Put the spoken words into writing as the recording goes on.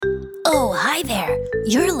Oh, hi there.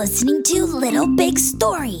 You're listening to Little Big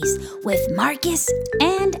Stories with Marcus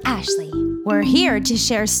and Ashley. We're here to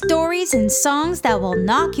share stories and songs that will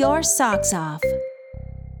knock your socks off.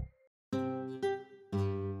 Da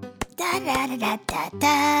da da da da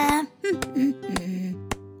da.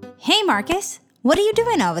 Hey, Marcus. What are you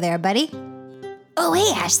doing over there, buddy? Oh,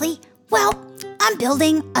 hey, Ashley. Well, I'm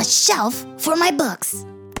building a shelf for my books.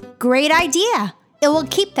 Great idea. It will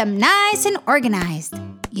keep them nice and organized.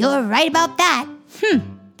 You're right about that.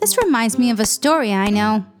 This reminds me of a story I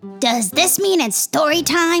know. Does this mean it's story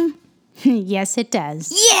time? Yes, it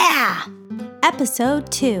does. Yeah! Episode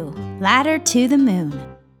 2, Ladder to the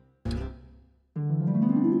Moon.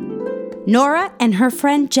 Nora and her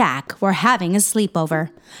friend Jack were having a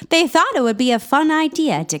sleepover. They thought it would be a fun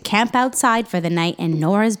idea to camp outside for the night in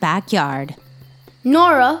Nora's backyard.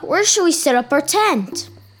 Nora, where should we set up our tent?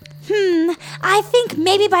 I think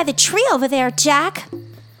maybe by the tree over there, Jack.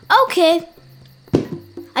 Okay.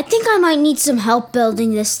 I think I might need some help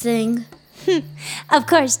building this thing. Of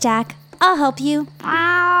course, Jack. I'll help you.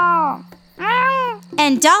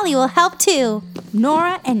 And Dolly will help too.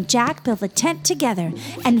 Nora and Jack built a tent together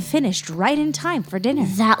and finished right in time for dinner.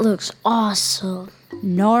 That looks awesome.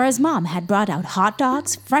 Nora's mom had brought out hot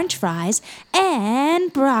dogs, French fries,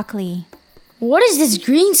 and broccoli. What is this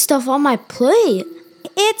green stuff on my plate?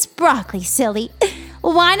 It's broccoli, silly.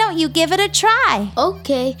 Why don't you give it a try?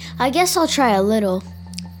 Okay, I guess I'll try a little.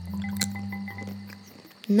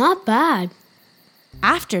 Not bad.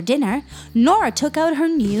 After dinner, Nora took out her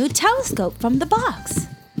new telescope from the box.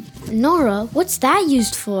 Nora, what's that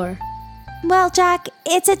used for? Well, Jack,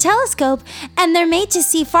 it's a telescope, and they're made to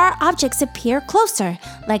see far objects appear closer,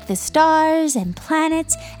 like the stars and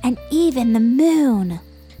planets and even the moon.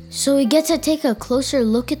 So we get to take a closer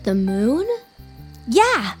look at the moon?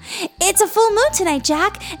 Yeah, it's a full moon tonight,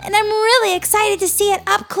 Jack, and I'm really excited to see it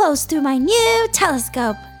up close through my new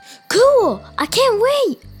telescope. Cool! I can't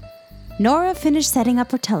wait! Nora finished setting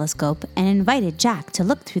up her telescope and invited Jack to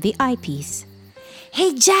look through the eyepiece.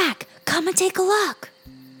 Hey, Jack, come and take a look.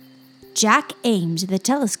 Jack aimed the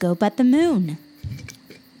telescope at the moon.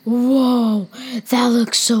 Whoa, that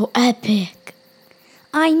looks so epic.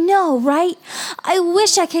 I know, right? I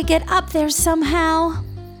wish I could get up there somehow.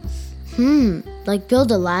 Like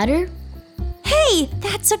build a ladder? Hey,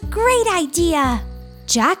 that's a great idea.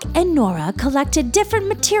 Jack and Nora collected different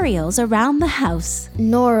materials around the house.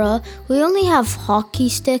 Nora, we only have hockey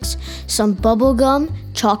sticks, some bubble gum,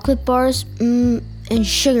 chocolate bars, and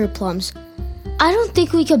sugar plums. I don't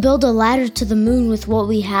think we could build a ladder to the moon with what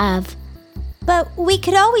we have. But we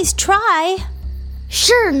could always try.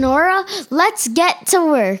 Sure, Nora, let's get to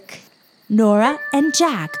work. Nora and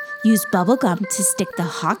Jack used bubble gum to stick the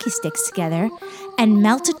hockey sticks together and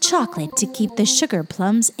melted chocolate to keep the sugar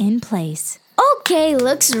plums in place. Okay,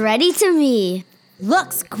 looks ready to me.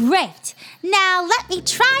 Looks great. Now let me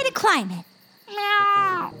try to climb it.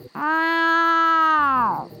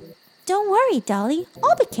 Don't worry, Dolly.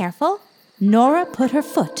 I'll be careful. Nora put her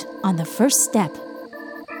foot on the first step.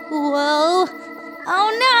 Whoa.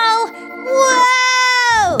 Oh, no.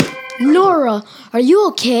 Whoa! Nora, are you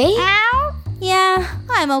okay? Yeah,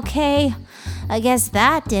 I'm okay. I guess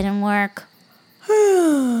that didn't work.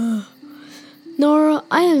 Nora,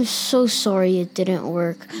 I am so sorry it didn't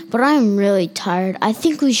work, but I am really tired. I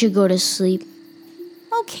think we should go to sleep.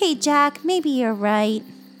 Okay, Jack, maybe you're right.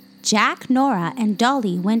 Jack, Nora, and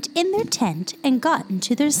Dolly went in their tent and got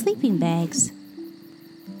into their sleeping bags.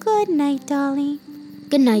 Good night, Dolly.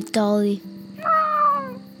 Good night, Dolly.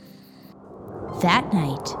 That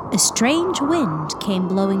night, a strange wind came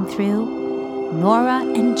blowing through. Nora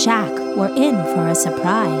and Jack were in for a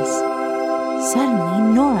surprise.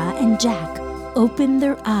 Suddenly, Nora and Jack opened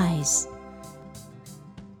their eyes.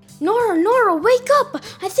 Nora, wake up!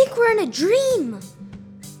 I think we're in a dream.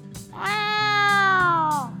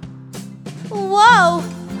 Whoa!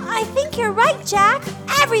 I think you're right, Jack.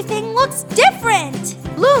 Everything looks different.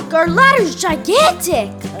 Look, our ladder's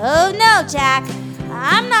gigantic. Oh no, Jack.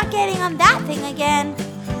 I'm not getting on that thing again.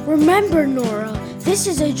 Remember, Nora, this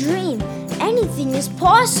is a dream. Anything is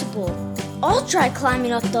possible. I'll try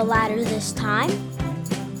climbing up the ladder this time.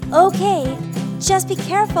 Okay, just be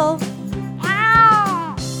careful.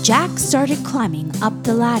 Jack started climbing up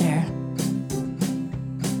the ladder.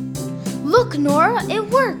 Look, Nora, it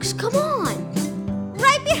works. Come on.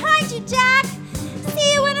 Right behind you, Jack.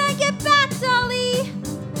 See you when I get back, Dolly.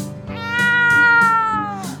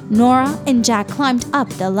 Nora and Jack climbed up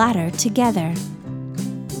the ladder together.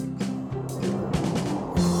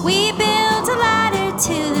 We built a ladder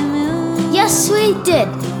to the moon. Yes, we did.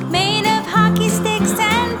 Made of hockey sticks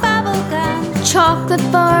and bubble gum.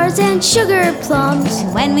 chocolate bars and sugar plums.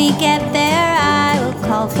 When we get there, I will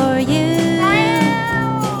call for you.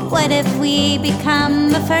 What if we become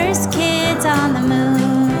the first kids on the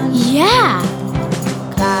moon? Yeah!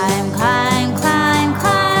 Climb, climb, climb,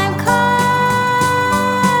 climb, climb.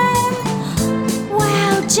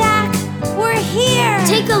 Wow, Jack, we're here.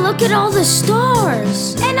 Take a look at all the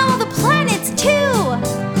stars. And all the planets, too.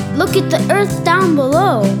 Look at the Earth down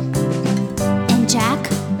below. And Jack,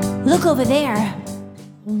 look over there.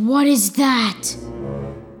 What is that?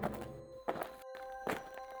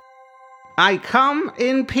 I come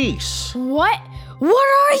in peace. What? What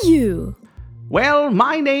are you? Well,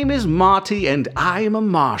 my name is Marty and I am a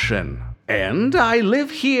Martian. And I live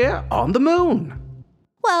here on the moon.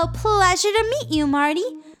 Well, pleasure to meet you, Marty.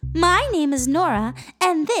 My name is Nora,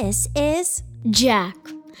 and this is... Jack.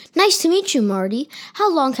 Nice to meet you, Marty. How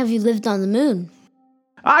long have you lived on the moon?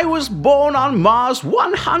 I was born on Mars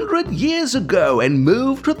 100 years ago and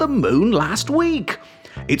moved to the moon last week.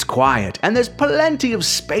 It's quiet and there's plenty of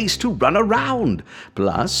space to run around.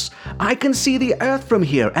 Plus, I can see the Earth from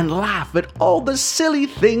here and laugh at all the silly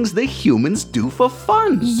things the humans do for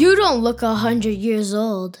fun. You don't look 100 years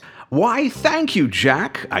old. Why, thank you,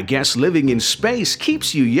 Jack. I guess living in space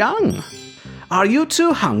keeps you young. Are you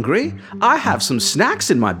too hungry? I have some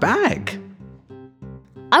snacks in my bag.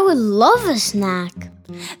 I would love a snack.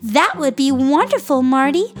 That would be wonderful,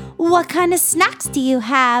 Marty. What kind of snacks do you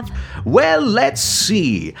have? Well, let's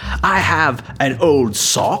see. I have an old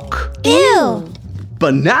sock, Ew!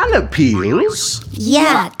 banana peels,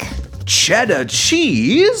 Yuck! cheddar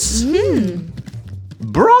cheese,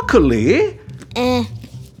 broccoli,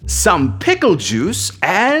 some pickle juice,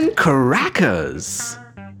 and crackers.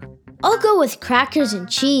 I'll go with crackers and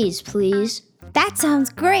cheese, please. That sounds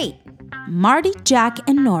great. Marty, Jack,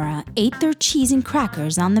 and Nora ate their cheese and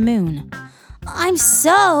crackers on the moon. I'm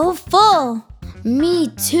so full. Me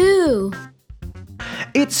too.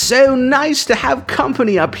 It's so nice to have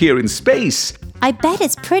company up here in space. I bet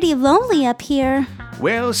it's pretty lonely up here.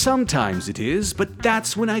 Well, sometimes it is, but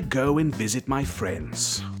that's when I go and visit my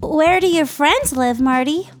friends. Where do your friends live,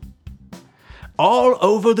 Marty? All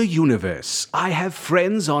over the universe. I have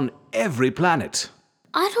friends on every planet.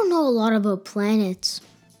 I don't know a lot about planets.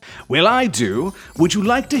 Well, I do. Would you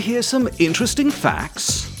like to hear some interesting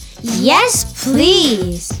facts? Yes,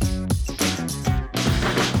 please.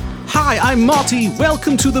 Hi, I'm Marty.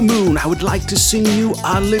 Welcome to the moon. I would like to sing you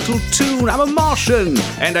a little tune. I'm a Martian,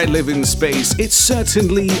 and I live in space. It's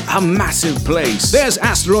certainly a massive place. There's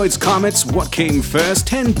asteroids, comets. What came first?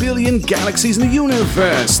 10 billion galaxies in the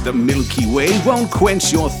universe. The Milky Way won't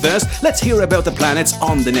quench your thirst. Let's hear about the planets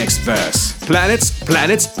on the next verse.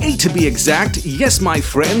 Planets, 8 to be exact. Yes, my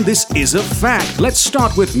friend, this is a fact. Let's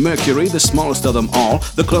start with Mercury, the smallest of them all.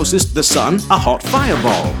 The closest, the sun, a hot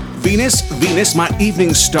fireball. Venus, my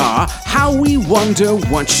evening star, how we wonder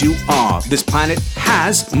what you are. This planet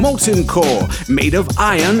has molten core, made of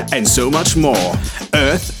iron and so much more.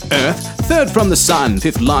 Earth, third from the sun,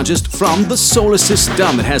 fifth largest from the solar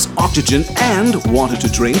system. It has oxygen and water to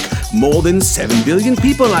drink. More than 7 billion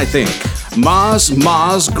people, I think.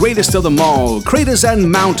 Mars, greatest of them all. Craters and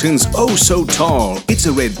mountains, oh so tall. It's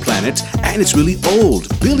a red planet, and it's really old.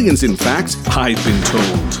 Billions, in fact, I've been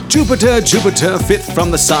told. Jupiter, fifth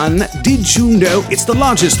from the sun. Did you know it's the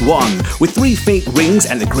largest one? With 3 faint rings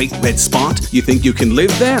and a great red spot. You think you can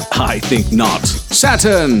live there? I think not.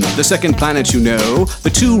 Saturn, the second planet you know. The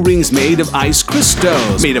 2 rings made of ice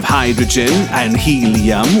crystals. Made of hydrogen and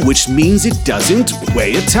helium, which means it doesn't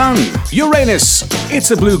weigh a ton. Uranus,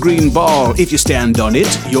 it's a blue-green ball. If you stand on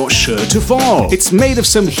it, you're sure to fall. It's made of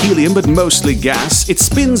some helium, but mostly gas. It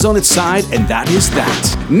spins on its side, and that is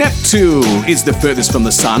that. Neptune is the furthest from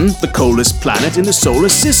the sun, the coldest planet in the solar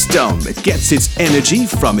system. It gets its energy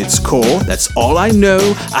from its core. That's all I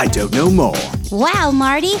know. I don't know more. Wow,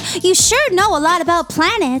 Marty, you sure know a lot about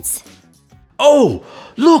planets. Oh,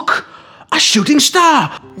 look! A shooting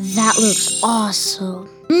star! That looks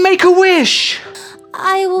awesome. Make a wish!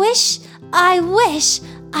 I wish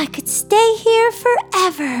I could stay here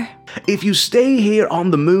forever. If you stay here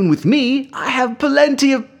on the moon with me, I have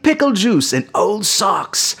plenty of pickle juice and old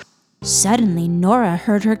socks. Suddenly, Nora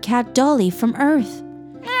heard her cat Dolly from Earth.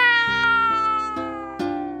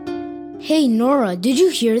 Hey, Nora, did you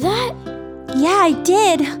hear that? Yeah, I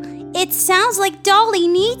did. It sounds like Dolly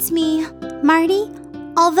needs me. Marty,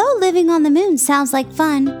 although living on the moon sounds like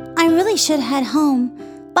fun, I really should head home.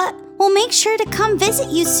 But we'll make sure to come visit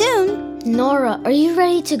you soon. Nora, are you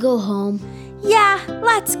ready to go home? Yeah,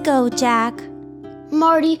 let's go, Jack.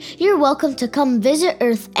 Marty, you're welcome to come visit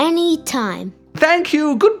Earth anytime. Thank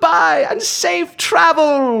you, goodbye, and safe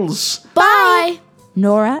travels! Bye!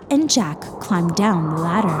 Nora and Jack climb down the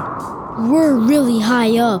ladder. We're really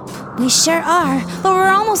high up. We sure are, but we're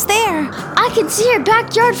almost there. I can see our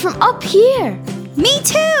backyard from up here. Me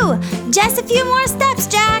too! Just a few more steps,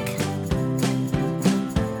 Jack.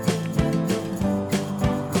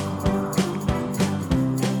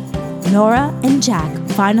 Nora and Jack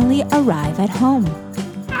finally arrive at home.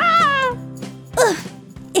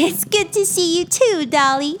 It's good to see you too,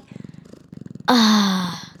 Dolly.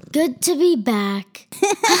 Good to be back.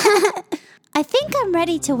 I think I'm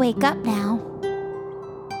ready to wake up now.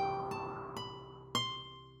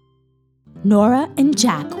 Nora and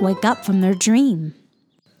Jack wake up from their dream.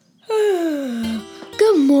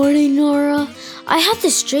 Good morning, Nora. I had the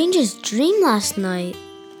strangest dream last night.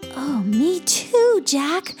 Oh, me too,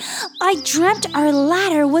 Jack. I dreamt our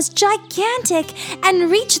ladder was gigantic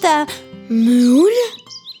and reached the... Moon?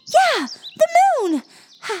 Yeah, the moon.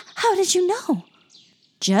 How did you know?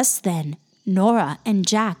 Just then, Nora and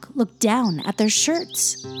Jack looked down at their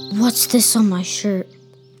shirts. What's this on my shirt?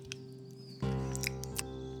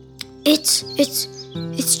 It's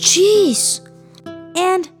cheese.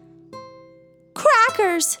 And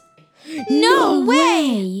crackers. No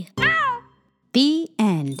way! The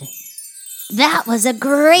end. That was a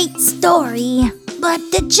great story. But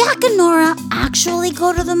did Jack and Nora actually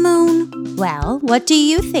go to the moon? Well, what do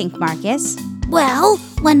you think, Marcus? Well,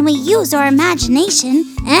 when we use our imagination,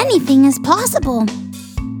 anything is possible.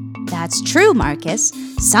 That's true, Marcus.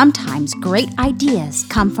 Sometimes great ideas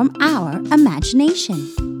come from our imagination.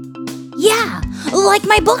 Yeah, like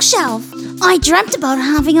my bookshelf. I dreamt about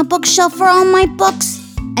having a bookshelf for all my books.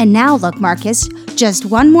 And now look, Marcus, just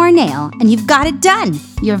one more nail and you've got it done.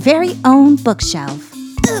 Your very own bookshelf.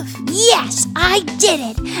 Yes, I did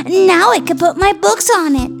it. Now I can put my books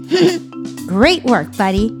on it. Great work,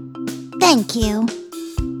 buddy. Thank you.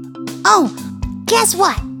 Oh, guess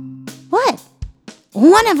what? What?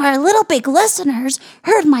 One of our Little Big listeners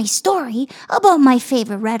heard my story about my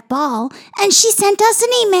favorite red ball, and she sent us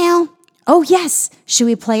an email. Oh, yes. Should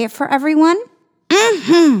we play it for everyone?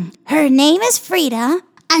 Her name is Frida,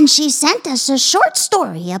 and she sent us a short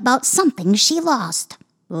story about something she lost.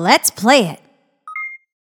 Let's play it.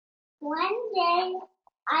 One day,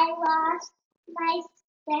 I lost my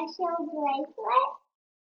special bracelet,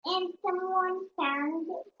 and someone found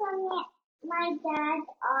it from my dad's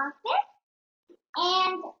office.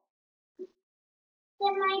 And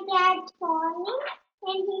then my dad told me,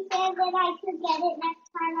 and he said that I could get it next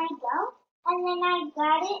time I go. And then I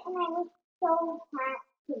got it, and I was so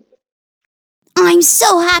happy. I'm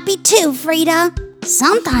so happy too, Frida.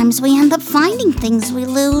 Sometimes we end up finding things we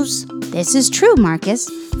lose. This is true, Marcus.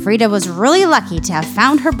 Frida was really lucky to have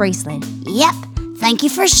found her bracelet. Yep. Thank you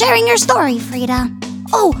for sharing your story, Frida.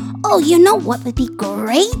 Oh, you know what would be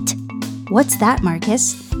great? What's that,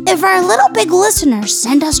 Marcus? If our Little Big listeners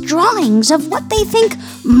send us drawings of what they think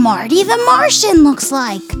Marty the Martian looks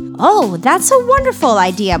like. Oh, that's a wonderful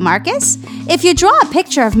idea, Marcus. If you draw a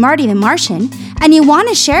picture of Marty the Martian and you want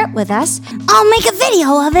to share it with us, I'll make a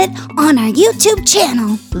video of it on our YouTube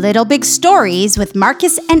channel. Little Big Stories with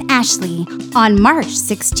Marcus and Ashley on March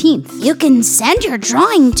 16th. You can send your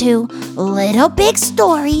drawing to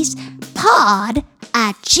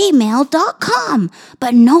littlebigstoriespod@gmail.com,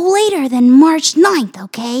 but no later than March 9th,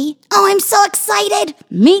 okay? Oh, I'm so excited.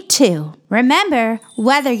 Me too. Remember,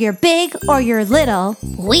 whether you're big or you're little,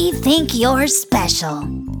 We think you're special.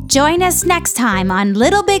 join us next time on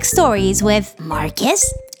Little Big Stories with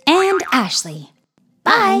Marcus and Ashley.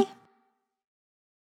 Bye.